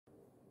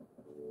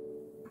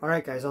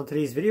Alright guys, on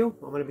today's video,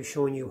 I'm going to be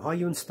showing you how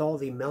you install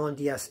the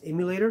MelonDs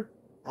Emulator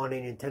on a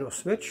Nintendo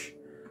Switch.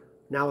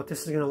 Now what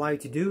this is going to allow you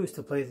to do is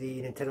to play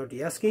the Nintendo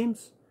DS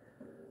games.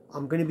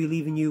 I'm going to be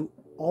leaving you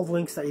all the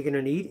links that you're going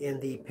to need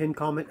in the pinned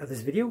comment of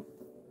this video.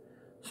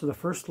 So the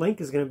first link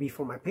is going to be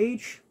for my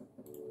page.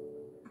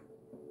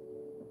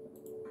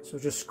 So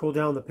just scroll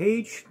down the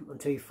page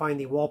until you find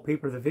the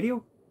wallpaper of the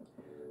video.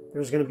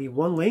 There's going to be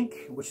one link,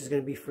 which is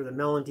going to be for the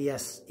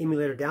MelonDs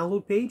Emulator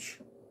download page.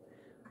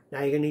 Now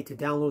you're going to need to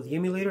download the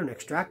emulator and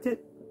extract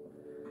it.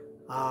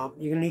 You're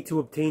going to need to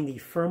obtain the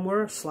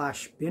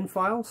Firmware/bin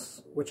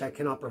files, which I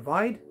cannot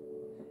provide.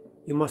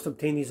 You must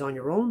obtain these on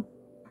your own.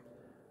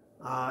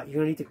 You're going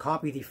to need to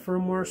copy the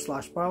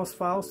Firmware/Bios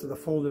files to the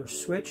folder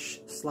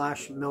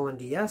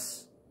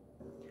switch/MelonDs.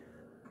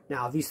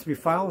 Now these three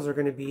files are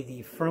going to be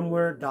the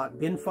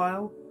Firmware.bin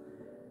file,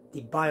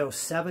 the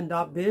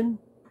Bios7.bin,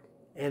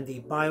 and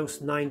the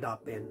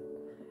Bios9.bin.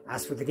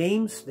 As for the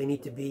games, they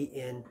need to be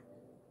in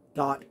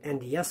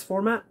 .NDS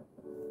Format.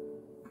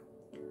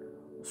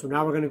 So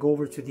now we're going to go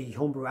over to the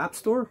Homebrew App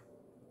Store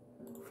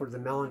for the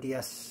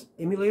MelonDs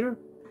Emulator.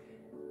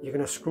 You're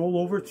going to scroll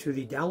over to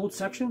the download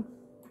section.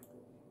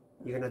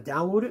 You're going to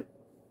download it.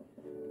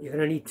 You're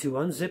going to need to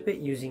unzip it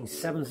using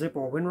 7-zip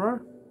or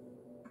WinRAR.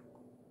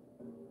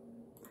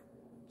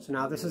 So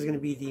now this is going to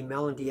be the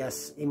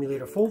MelonDs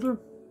Emulator folder.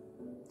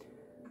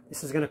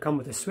 This is going to come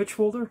with a Switch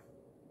folder,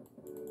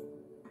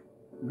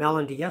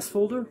 MelonDs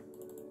folder,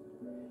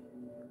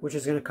 which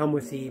is going to come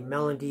with the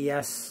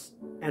MelonDs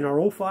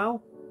NRO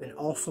file and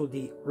also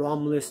the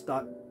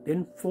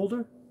romlist.bin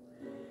folder.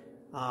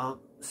 So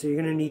you're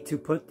going to need to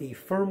put the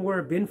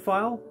Firmware.bin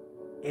file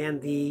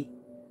and the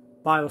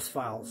BIOS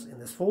files in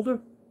this folder,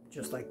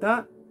 just like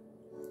that.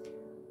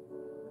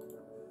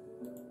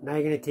 Now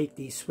you're going to take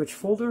the Switch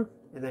folder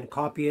and then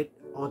copy it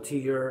onto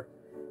your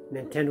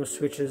Nintendo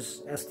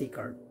Switch's SD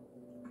card.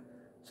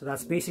 So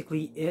that's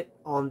basically it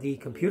on the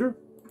computer.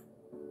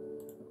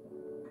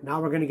 Now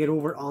we're going to get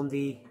over on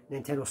the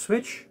Nintendo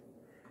Switch.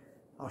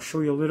 I'll show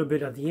you a little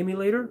bit of the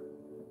emulator,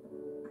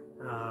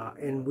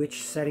 and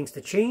which settings to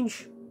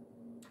change,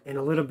 and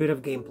a little bit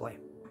of gameplay.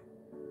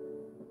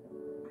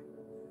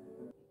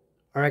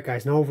 Alright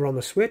guys, now over on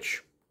the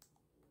Switch.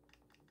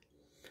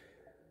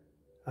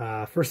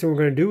 First thing we're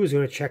going to do is we're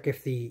going to check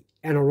if the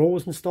NRO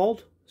is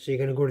installed. So you're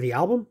going to go to the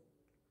album.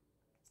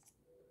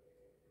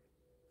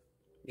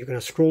 You're going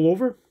to scroll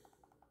over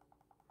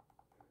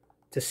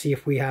to see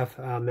if we have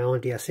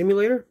MelonDs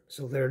Emulator.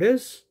 So there it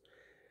is.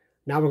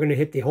 Now we're going to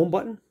hit the home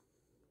button.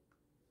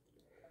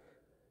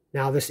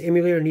 Now this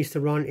emulator needs to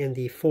run in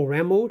the full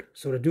RAM mode.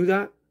 So to do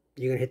that,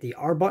 you're going to hit the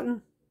R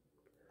button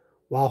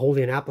while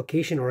holding an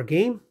application or a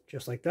game,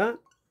 just like that.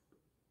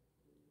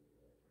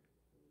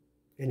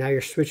 And now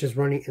your Switch is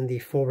running in the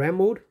full RAM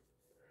mode.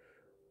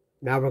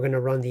 Now we're going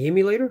to run the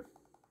emulator.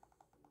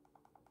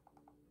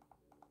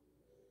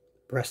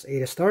 Press A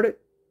to start it.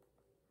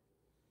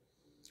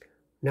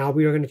 Now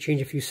we are going to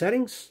change a few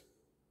settings.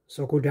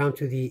 So go down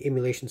to the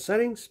emulation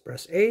settings,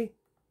 press A.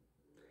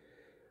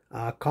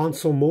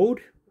 Console mode,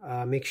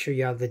 make sure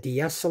you have the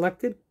DS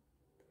selected.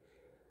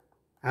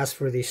 As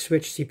for the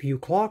Switch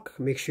CPU clock,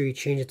 make sure you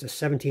change it to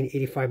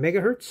 1785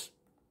 megahertz.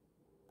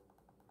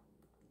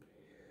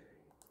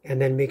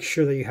 And then make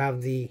sure that you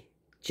have the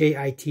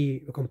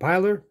JIT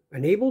compiler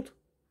enabled.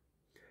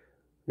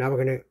 Now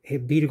we're going to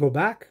hit B to go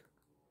back.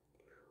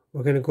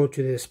 We're going to go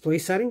to the display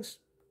settings.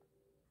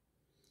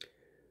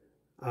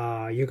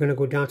 You're going to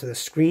go down to the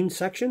screen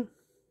section.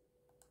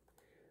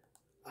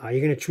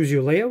 You're going to choose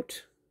your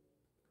layout.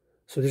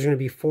 So there's going to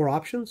be 4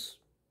 options.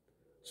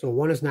 So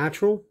one is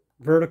natural,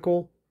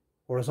 vertical,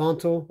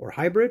 horizontal, or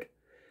hybrid.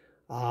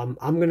 I'm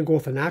going to go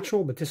with a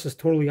natural, but this is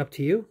totally up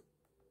to you.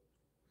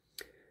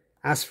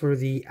 As for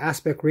the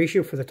aspect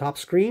ratio for the top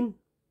screen,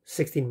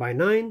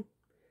 16:9.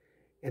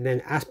 And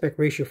then aspect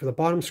ratio for the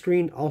bottom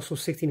screen, also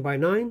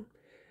 16:9.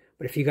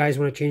 But if you guys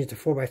want to change it to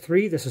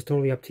 4:3, this is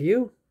totally up to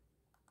you.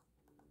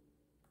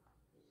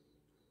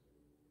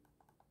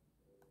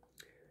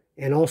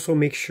 And also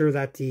make sure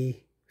that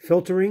the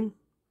filtering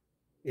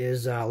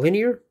is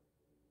linear.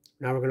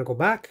 Now we're going to go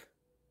back.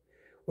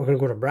 We're going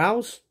to go to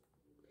Browse.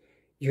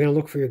 You're going to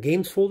look for your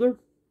Games folder,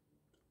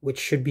 which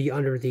should be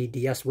under the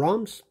DS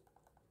ROMs.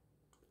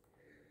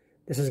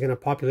 This is going to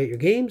populate your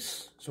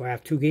games. So I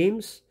have 2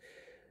 games.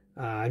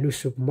 New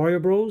Super Mario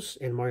Bros.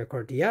 And Mario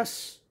Kart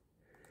DS.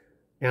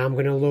 Now I'm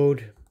going to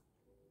load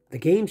the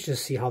games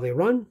just to see how they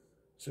run.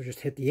 So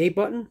just hit the A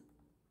button.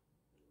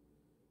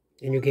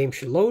 And your game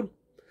should load.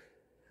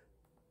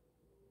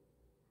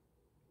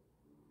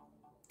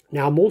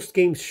 Now, most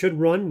games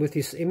should run with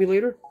this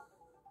emulator.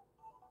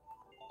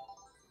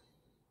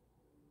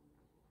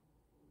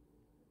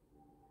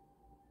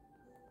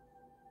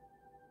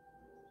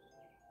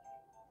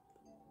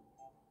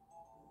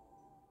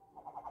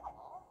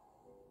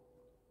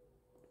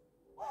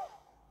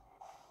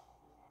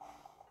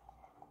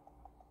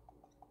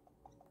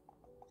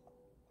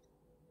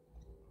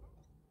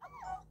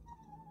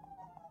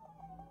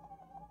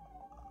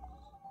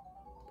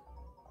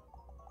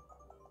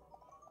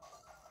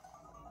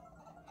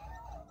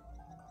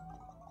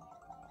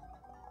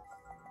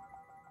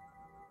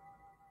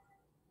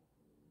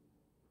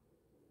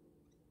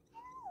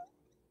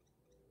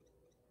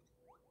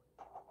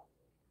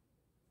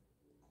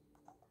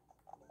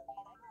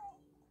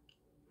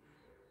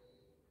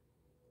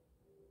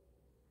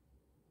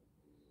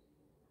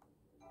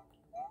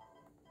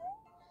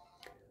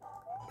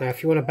 Now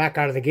if you want to back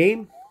out of the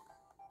game,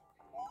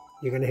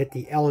 you're going to hit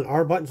the L and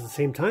R buttons at the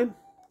same time.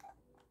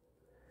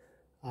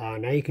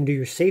 Now you can do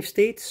your save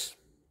states.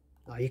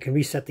 You can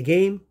reset the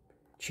game,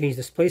 change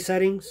display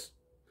settings.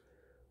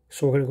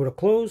 So we're going to go to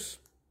close.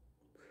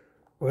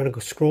 We're going to go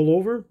scroll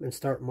over and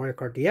start Mario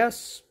Kart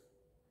DS.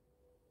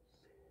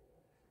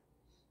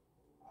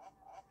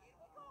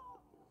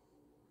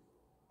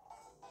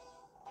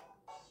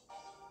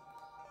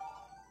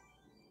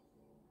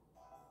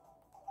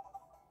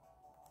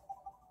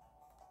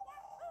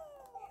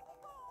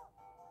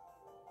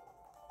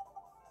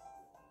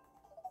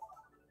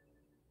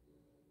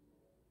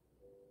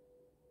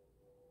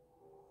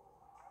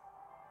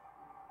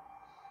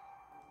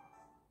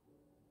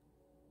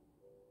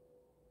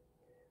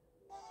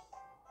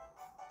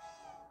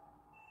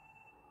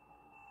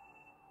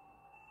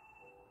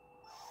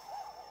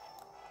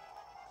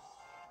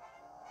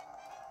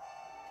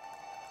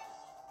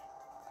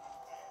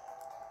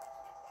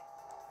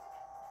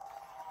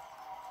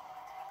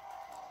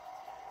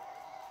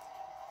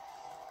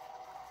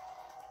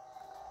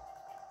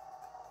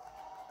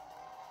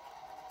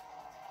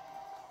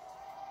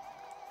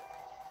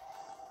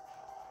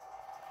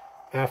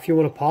 If you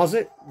want to pause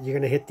it, you're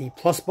going to hit the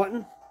plus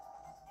button.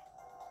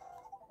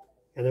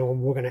 And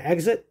then we're going to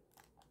exit.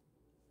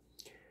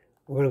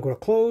 We're going to go to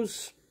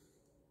close.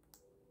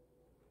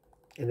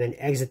 And then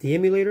exit the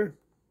emulator.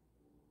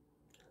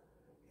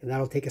 And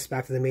that'll take us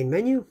back to the main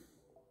menu.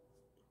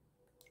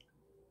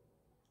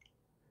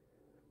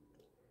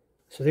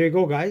 So there you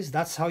go, guys.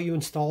 That's how you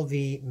install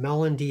the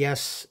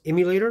MelonDs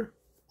Emulator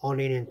on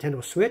a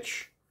Nintendo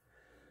Switch.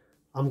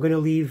 I'm going to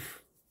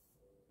leave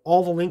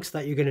all the links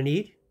that you're going to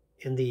need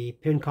in the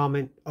pinned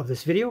comment of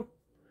this video.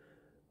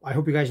 I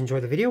hope you guys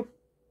enjoyed the video.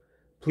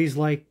 Please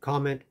like,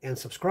 comment, and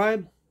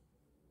subscribe.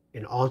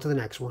 And on to the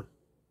next one.